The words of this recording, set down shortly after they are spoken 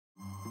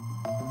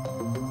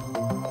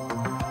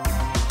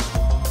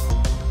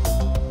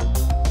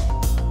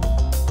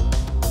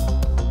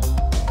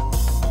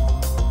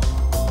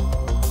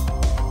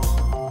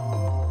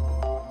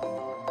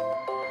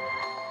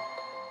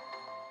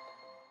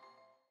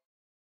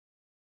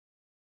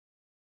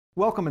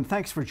Welcome and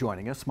thanks for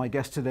joining us. My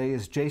guest today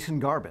is Jason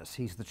Garbus.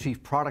 He's the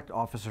Chief Product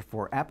Officer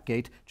for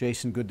AppGate.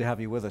 Jason, good to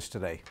have you with us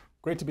today.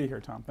 Great to be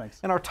here, Tom. Thanks.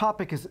 And our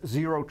topic is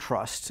Zero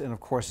Trust. And of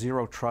course,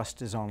 Zero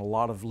Trust is on a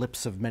lot of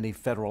lips of many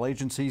federal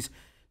agencies.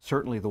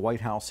 Certainly the White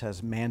House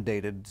has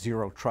mandated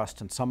Zero Trust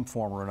in some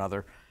form or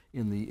another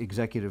in the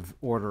executive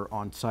order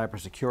on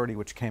cybersecurity,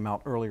 which came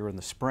out earlier in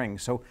the spring.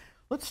 So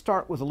let's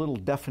start with a little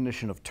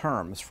definition of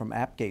terms from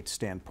AppGate's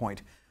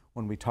standpoint.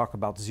 When we talk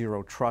about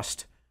Zero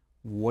Trust,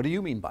 what do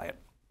you mean by it?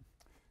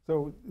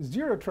 So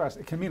Zero Trust,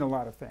 it can mean a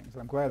lot of things.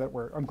 I'm glad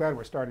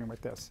we're starting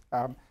with this.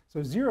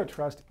 So Zero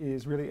Trust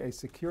is really a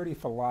security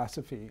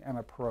philosophy and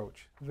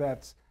approach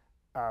that's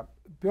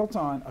built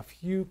on a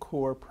few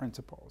core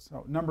principles.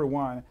 So number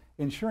one,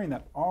 ensuring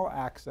that all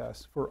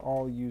access for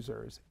all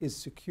users is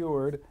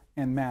secured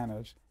and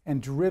managed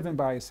and driven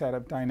by a set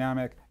of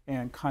dynamic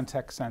and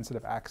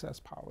context-sensitive access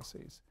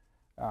policies.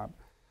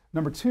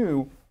 Number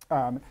two,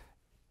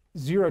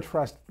 Zero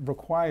Trust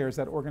requires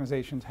that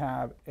organizations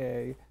have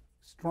a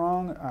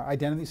strong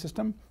identity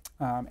system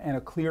and a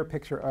clear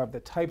picture of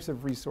the types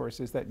of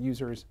resources that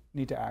users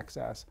need to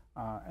access.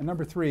 And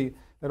number three,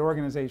 that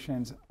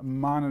organizations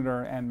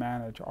monitor and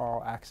manage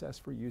all access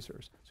for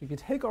users. So you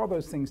take all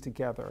those things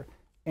together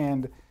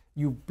and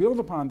you build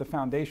upon the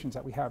foundations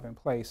that we have in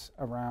place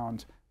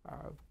around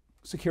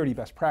security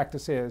best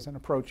practices and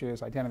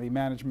approaches, identity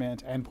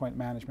management, endpoint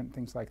management,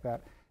 things like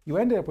that. You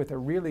end up with a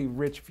really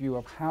rich view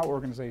of how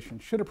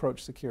organizations should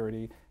approach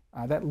security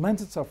that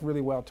lends itself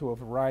really well to a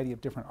variety of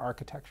different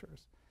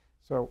architectures.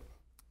 So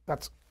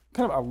that's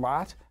kind of a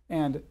lot,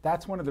 and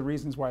that's one of the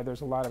reasons why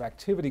there's a lot of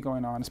activity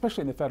going on,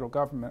 especially in the federal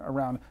government,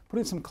 around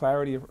putting some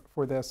clarity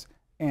for this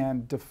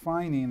and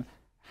defining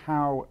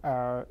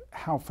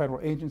how federal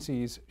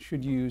agencies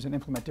should use and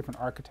implement different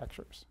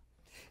architectures.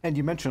 And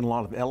you mentioned a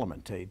lot of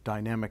elements, a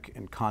dynamic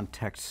and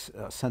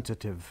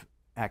context-sensitive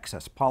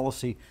access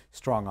policy,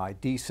 strong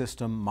ID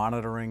system,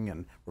 monitoring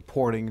and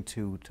reporting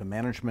to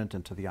management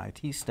and to the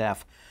IT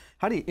staff.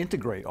 How do you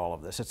integrate all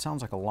of this? It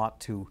sounds like a lot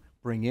to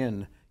bring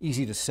in,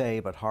 easy to say,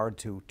 but hard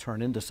to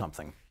turn into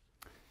something.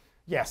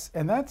 Yes,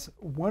 and that's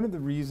one of the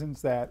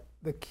reasons that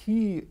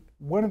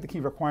one of the key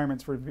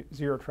requirements for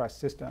Zero Trust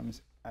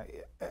systems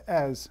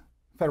as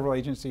federal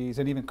agencies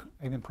and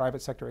even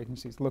private sector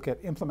agencies look at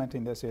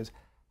implementing this is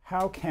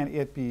how can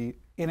it be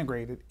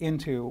integrated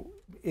into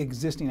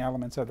existing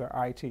elements of their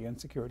IT and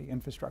security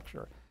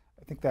infrastructure.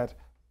 I think that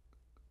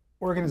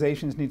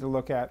organizations need to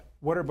look at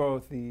what are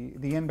both the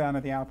inbound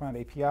and the outbound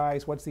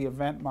APIs, what's the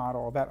event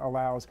model that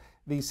allows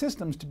these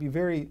systems to be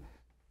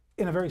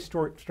in a very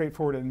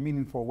straightforward and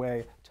meaningful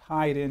way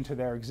tied into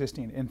their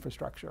existing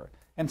infrastructure.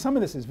 And some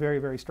of this is very,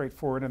 very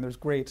straightforward, and there's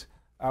great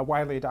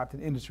widely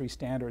adopted industry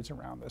standards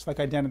around this, like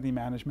identity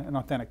management and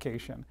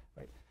authentication.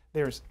 Right?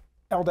 There's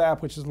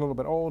LDAP, which is a little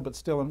bit old, but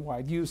still in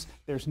wide use.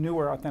 There's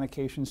newer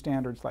authentication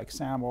standards like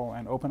SAML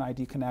and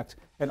OpenID Connect,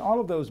 and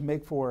all of those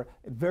make for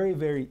very,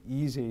 very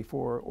easy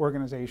for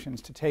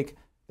organizations to take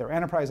their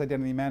enterprise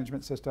identity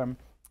management system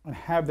and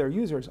have their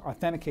users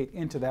authenticate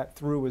into that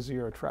through a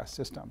Zero Trust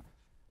system.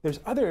 There's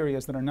other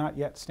areas that are not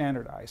yet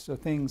standardized, so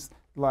things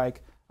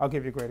like, I'll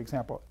give you a great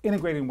example,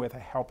 integrating with a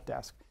help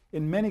desk.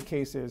 In many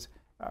cases,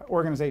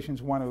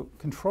 organizations want to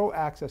control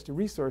access to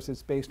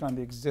resources based on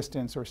the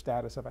existence or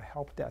status of a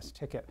help desk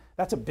ticket.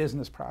 That's a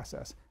business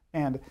process.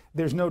 And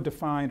there's no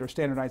defined or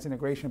standardized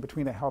integration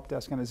between a help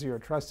desk and a Zero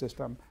Trust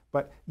system,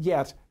 but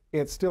yet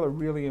it's still a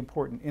really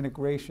important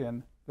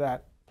integration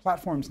that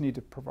platforms need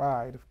to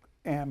provide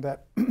and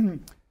that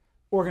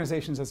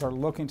organizations as are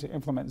looking to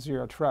implement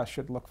Zero Trust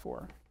should look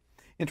for.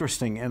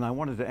 Interesting, and I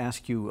wanted to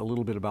ask you a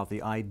little bit about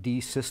the ID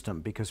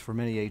system, because for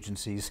many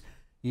agencies,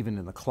 even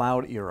in the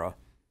cloud era,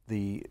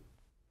 the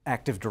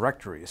Active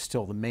Directory is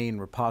still the main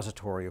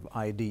repository of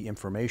ID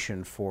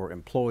information for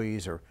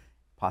employees or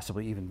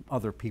possibly even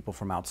other people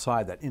from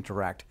outside that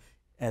interact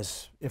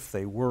as if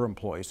they were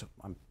employees.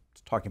 I'm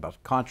talking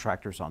about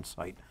contractors on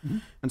site. Mm-hmm.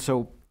 And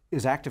so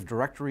is Active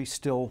Directory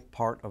still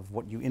part of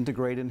what you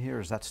integrate in here?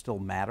 Does that still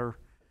matter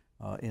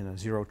in a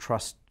Zero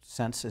Trust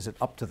sense? Is it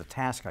up to the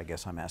task, I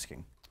guess I'm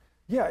asking?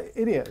 Yeah,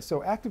 it is.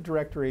 So Active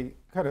Directory,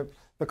 kind of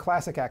the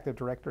classic Active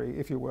Directory,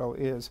 if you will,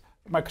 is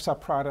a Microsoft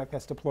product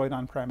that's deployed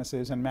on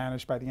premises and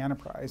managed by the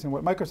enterprise. And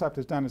what Microsoft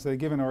has done is they've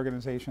given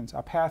organizations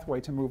a pathway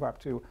to move up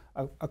to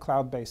a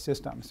cloud-based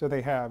system. So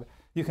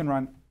you can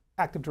run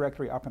Active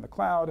Directory up in the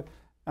cloud,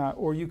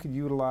 or you could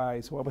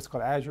utilize what's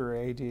called Azure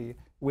AD,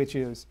 which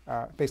is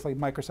basically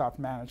Microsoft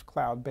managed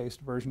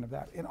cloud-based version of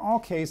that. In all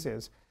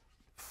cases,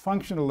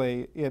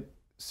 functionally, it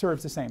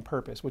serves the same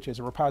purpose, which is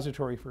a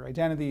repository for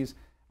identities,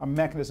 a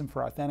mechanism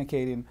for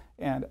authenticating,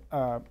 and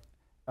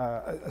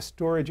a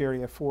storage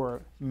area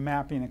for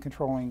mapping and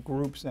controlling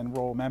groups and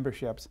role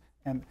memberships.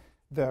 And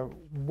the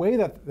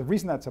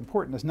reason that's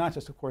important is not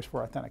just, of course,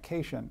 for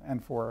authentication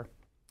and for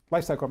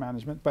lifecycle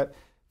management, but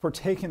for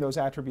taking those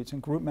attributes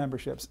and group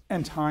memberships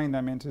and tying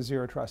them into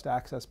Zero Trust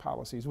access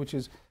policies, which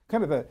is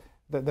kind of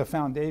the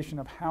foundation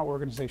of how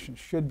organizations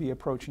should be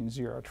approaching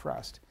Zero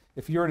Trust.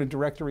 If you're in a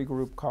directory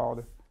group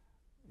called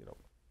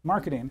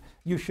marketing,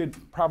 you should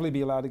probably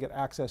be allowed to get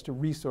access to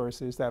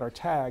resources that are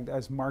tagged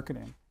as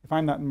marketing. If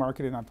I'm not in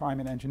marketing, if I'm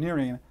in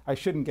engineering, I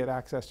shouldn't get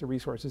access to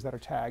resources that are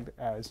tagged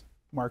as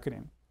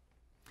marketing.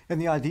 And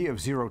the idea of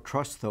zero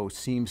trust, though,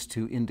 seems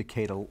to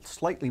indicate a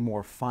slightly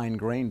more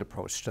fine-grained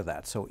approach to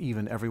that. So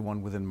even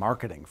everyone within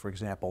marketing, for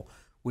example,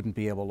 wouldn't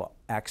be able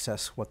to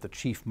access what the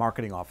chief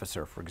marketing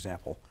officer, for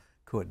example,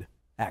 could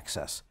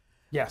access.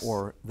 Yes.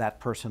 Or that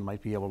person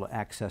might be able to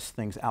access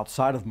things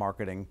outside of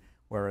marketing,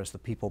 whereas the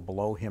people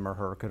below him or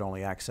her could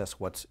only access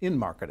what's in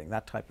marketing,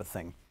 that type of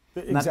thing.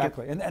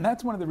 Exactly. And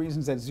that's one of the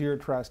reasons that zero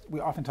trust, we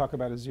often talk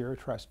about a zero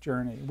trust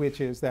journey, which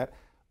is that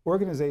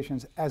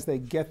organizations, as they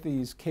get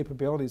these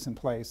capabilities in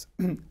place,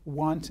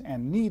 want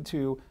and need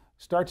to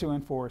start to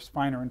enforce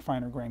finer and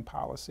finer grained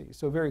policies.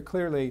 So very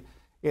clearly,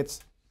 it's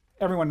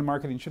everyone in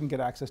marketing shouldn't get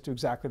access to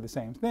exactly the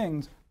same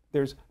things.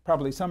 There's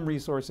probably some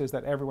resources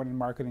that everyone in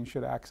marketing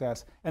should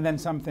access, and then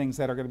some things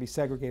that are going to be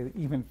segregated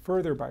even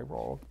further by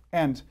role.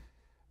 And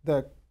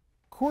the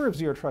core of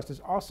zero trust is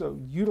also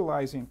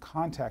utilizing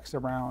context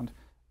around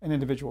an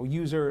individual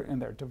user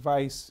and their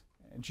device,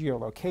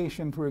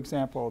 geolocation, for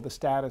example, the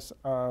status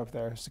of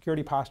their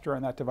security posture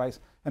on that device.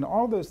 And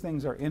all those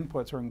things are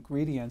inputs or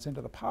ingredients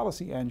into the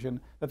policy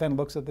engine that then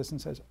looks at this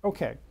and says,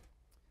 okay,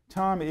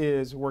 Tom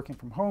is working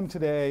from home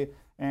today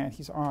and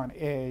he's on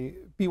a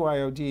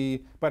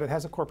BYOD, but it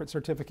has a corporate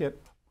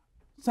certificate.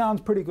 Sounds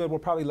pretty good, we'll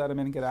probably let him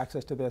in and get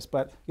access to this,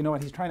 but you know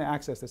what, he's trying to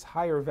access this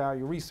higher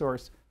value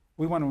resource.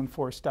 We want to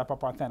enforce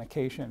step-up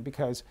authentication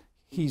because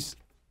he's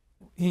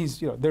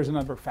there's a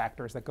number of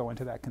factors that go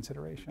into that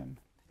consideration.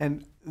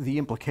 And the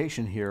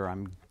implication here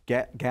I'm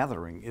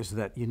gathering is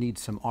that you need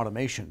some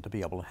automation to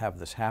be able to have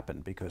this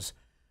happen, because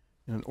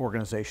in an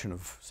organization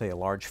of, say, a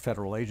large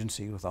federal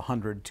agency with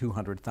 100,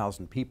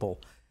 200,000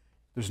 people,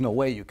 there's no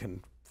way you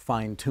can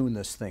fine-tune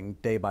this thing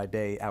day by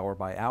day, hour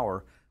by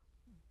hour,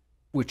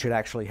 which it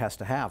actually has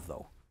to have,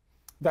 though.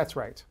 That's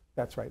right.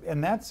 That's right.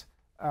 And that's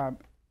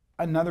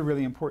another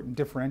really important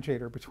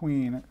differentiator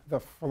between the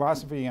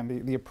philosophy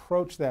and the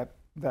approach that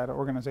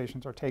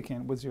organizations are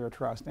taking with zero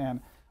trust,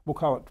 and we'll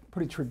call it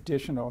pretty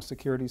traditional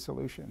security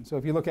solutions. So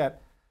if you look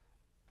at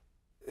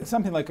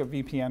something like a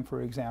VPN,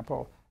 for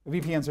example,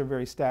 VPNs are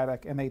very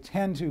static, and they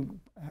tend to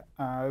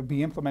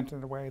be implemented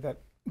in a way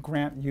that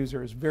grant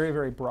users very,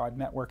 very broad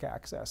network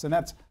access, and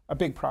that's a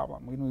big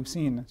problem. We've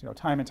seen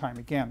time and time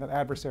again that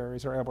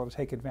adversaries are able to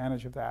take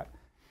advantage of that,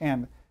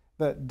 and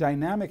the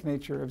dynamic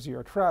nature of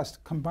zero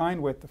trust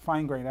combined with the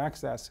fine-grained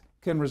access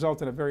can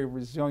result in a very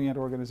resilient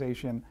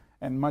organization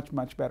and much,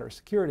 much better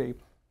security.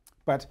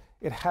 But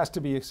it has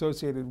to be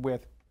associated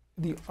with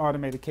the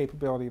automated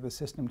capability of the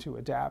system to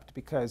adapt,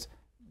 because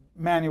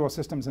manual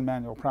systems and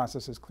manual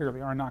processes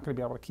clearly are not going to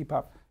be able to keep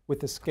up with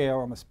the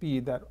scale and the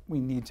speed that we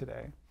need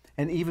today.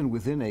 And even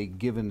within a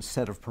given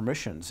set of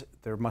permissions,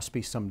 there must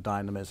be some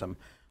dynamism.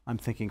 I'm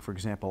thinking, for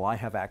example, I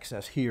have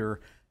access here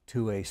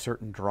to a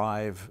certain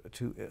drive,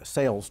 to a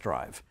sales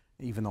drive,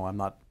 even though I'm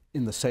not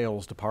in the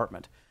sales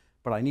department.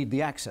 But I need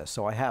the access,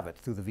 so I have it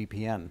through the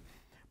VPN.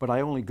 But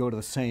I only go to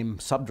the same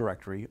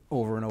subdirectory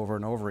over and over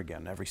and over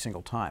again every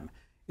single time.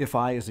 If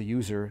I, as a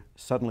user,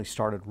 suddenly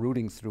started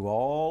rooting through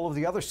all of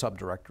the other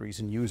subdirectories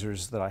and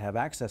users that I have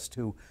access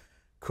to,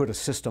 could a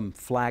system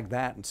flag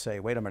that and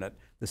say, wait a minute,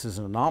 this is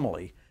an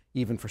anomaly,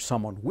 even for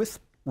someone with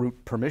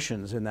root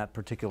permissions in that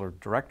particular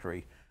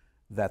directory,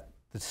 that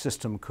the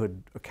system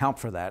could account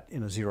for that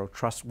in a zero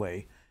trust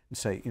way and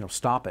say,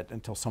 stop it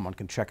until someone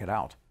can check it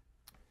out?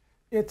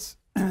 That's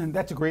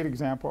a great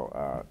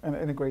example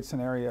and a great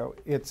scenario.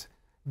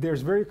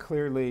 There's very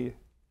clearly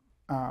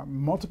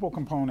multiple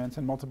components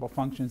and multiple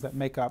functions that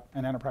make up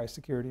an enterprise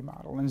security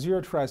model. And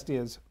zero trust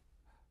is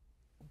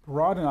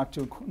broad enough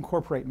to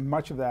incorporate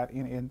much of that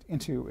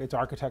into its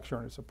architecture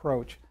and its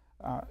approach.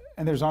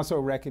 And there's also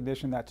a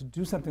recognition that to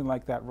do something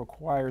like that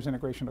requires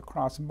integration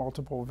across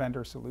multiple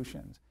vendor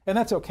solutions. And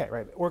that's okay,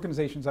 right?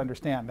 Organizations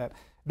understand that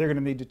they're going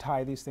to need to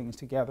tie these things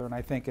together. And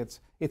I think it's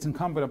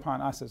incumbent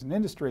upon us as an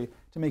industry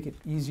to make it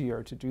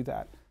easier to do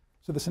that.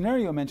 So the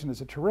scenario you mentioned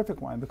is a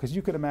terrific one, because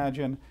you could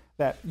imagine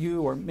that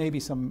you or maybe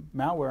some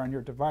malware on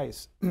your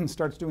device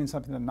starts doing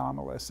something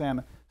anomalous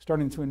and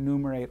starting to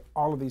enumerate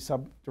all of these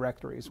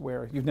subdirectories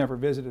where you've never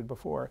visited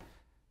before.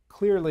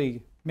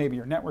 Clearly, maybe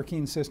your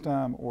networking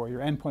system or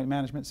your endpoint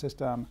management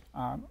system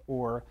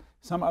or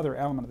some other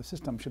element of the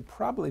system should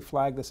probably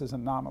flag this as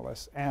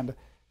anomalous, and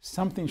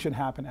something should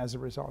happen as a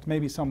result.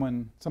 Maybe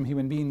some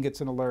human being gets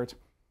an alert.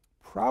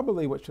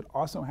 Probably what should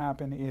also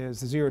happen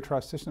is the zero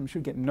trust system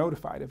should get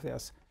notified of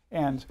this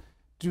and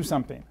do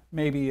something.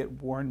 Maybe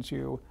it warns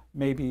you,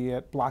 maybe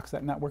it blocks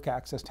that network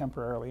access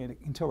temporarily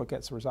until it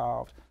gets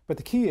resolved. But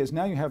the key is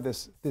now you have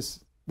this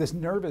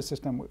nervous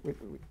system,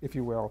 if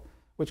you will,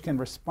 which can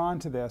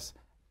respond to this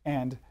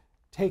and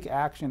take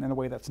action in a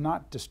way that's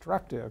not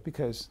destructive,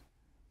 because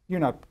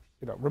you're not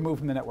removed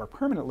from the network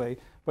permanently,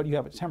 but you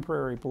have a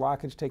temporary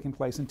blockage taking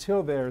place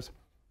until there's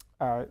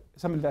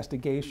some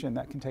investigation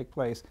that can take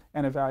place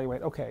and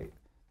evaluate, okay,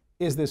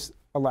 is this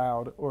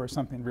allowed or is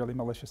something really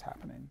malicious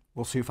happening?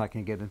 We'll see if I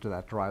can get into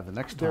that drive the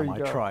next There time you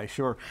I go. try,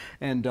 sure.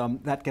 And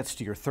that gets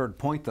to your third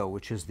point, though,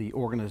 which is the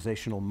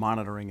organizational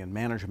monitoring and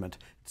management.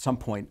 At some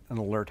point, an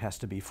alert has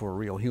to be for a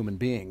real human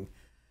being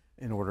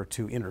in order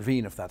to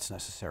intervene if that's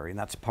necessary. And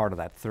that's part of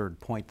that third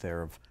point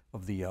there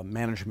of the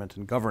management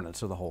and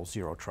governance of the whole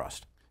Zero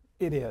Trust.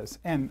 It is.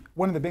 And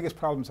one of the biggest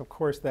problems, of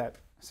course, that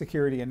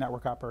security and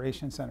network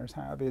operations centers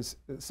have is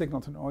the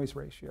signal-to-noise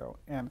ratio.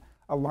 And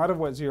a lot of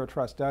what Zero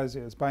Trust does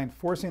is, by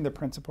enforcing the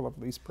principle of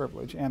least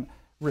privilege and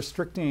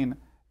restricting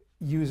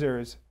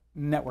users'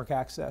 network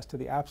access to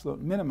the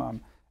absolute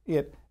minimum,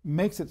 it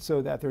makes it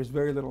so that there's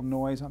very little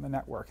noise on the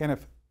network. And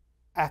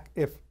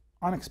if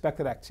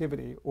unexpected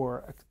activity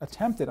or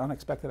attempted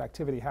unexpected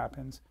activity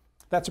happens,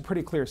 that's a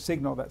pretty clear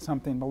signal that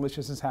something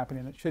malicious is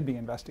happening that should be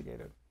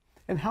investigated.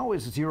 And how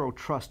is Zero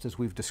Trust, as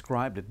we've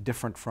described it,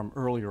 different from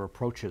earlier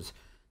approaches,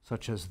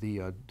 such as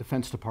the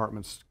Defense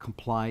Department's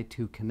Comply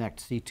to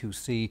Connect,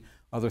 C2C,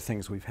 other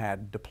things we've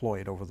had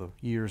deployed over the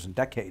years and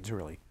decades,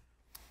 really?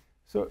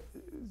 So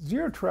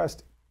Zero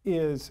Trust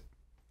is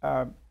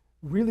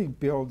really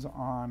builds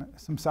on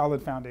some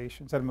solid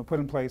foundations that have been put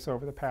in place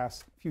over the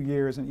past few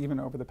years and even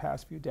over the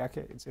past few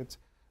decades.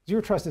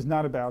 Zero Trust is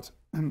not about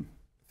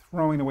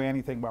throwing away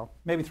anything. Well,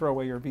 maybe throw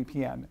away your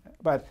VPN,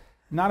 but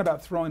not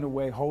about throwing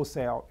away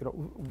wholesale,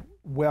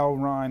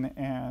 well-run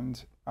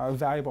and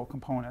valuable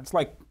components.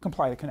 Like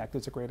Comply to Connect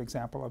is a great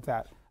example of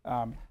that.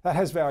 That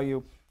has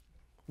value,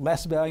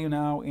 less value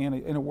now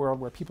in a world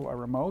where people are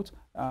remote,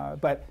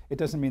 but it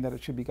doesn't mean that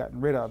it should be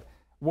gotten rid of.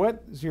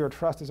 What Zero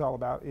Trust is all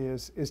about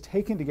is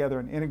taking together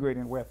and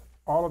integrating with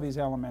all of these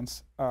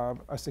elements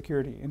of a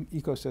security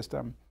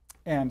ecosystem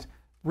and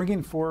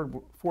bringing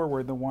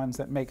forward the ones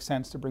that make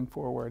sense to bring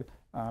forward,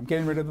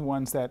 getting rid of the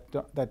ones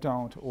that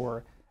don't,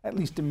 or at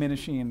least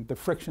diminishing the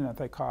friction that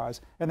they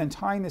cause, and then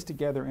tying this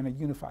together in a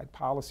unified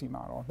policy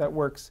model that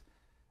works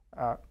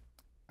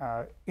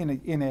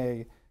in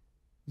a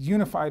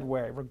unified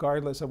way,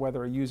 regardless of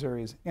whether a user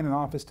is in an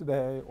office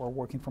today or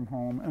working from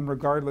home, and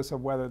regardless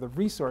of whether the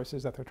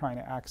resources that they're trying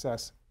to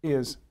access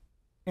is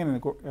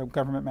in a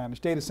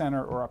government-managed data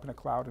center or up in a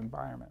cloud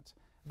environment.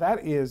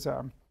 That is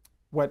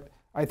what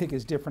I think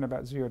is different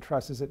about Zero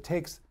Trust, is it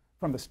takes,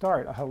 from the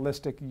start, a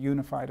holistic,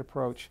 unified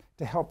approach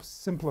to help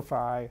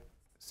simplify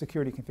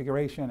security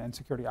configuration and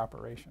security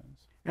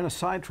operations. And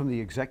aside from the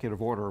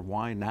executive order,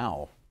 why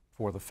now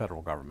for the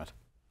federal government?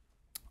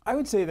 I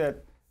would say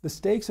that the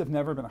stakes have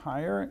never been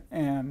higher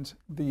and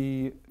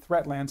the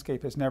threat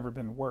landscape has never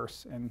been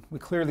worse. And we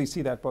clearly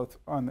see that both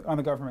on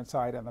the government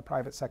side and the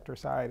private sector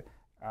side.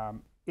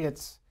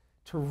 It's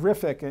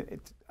terrific,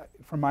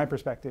 from my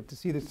perspective, to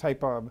see this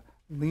type of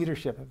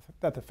leadership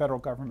that the federal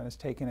government has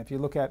taken. If you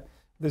look at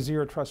the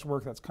Zero Trust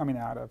work that's coming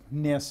out of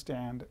NIST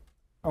and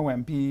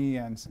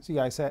OMB and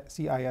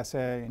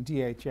CISA and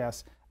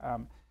DHS,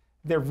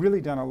 they've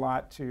really done a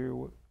lot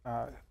to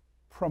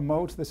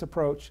promote this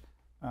approach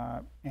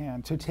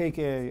and to take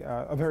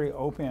a very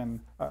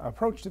open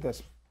approach to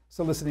this,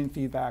 soliciting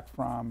feedback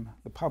from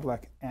the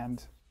public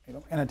and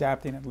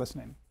adapting and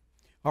listening.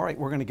 All right,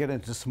 we're going to get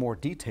into some more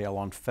detail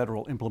on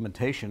federal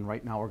implementation.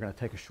 Right now, we're going to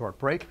take a short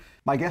break.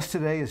 My guest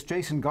today is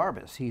Jason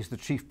Garbus. He's the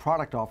Chief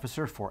Product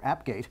Officer for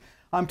AppGate.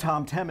 I'm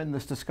Tom Temin.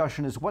 This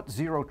discussion is what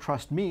Zero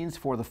Trust means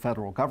for the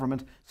federal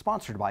government,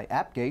 sponsored by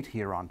AppGate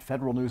here on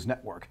Federal News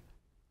Network.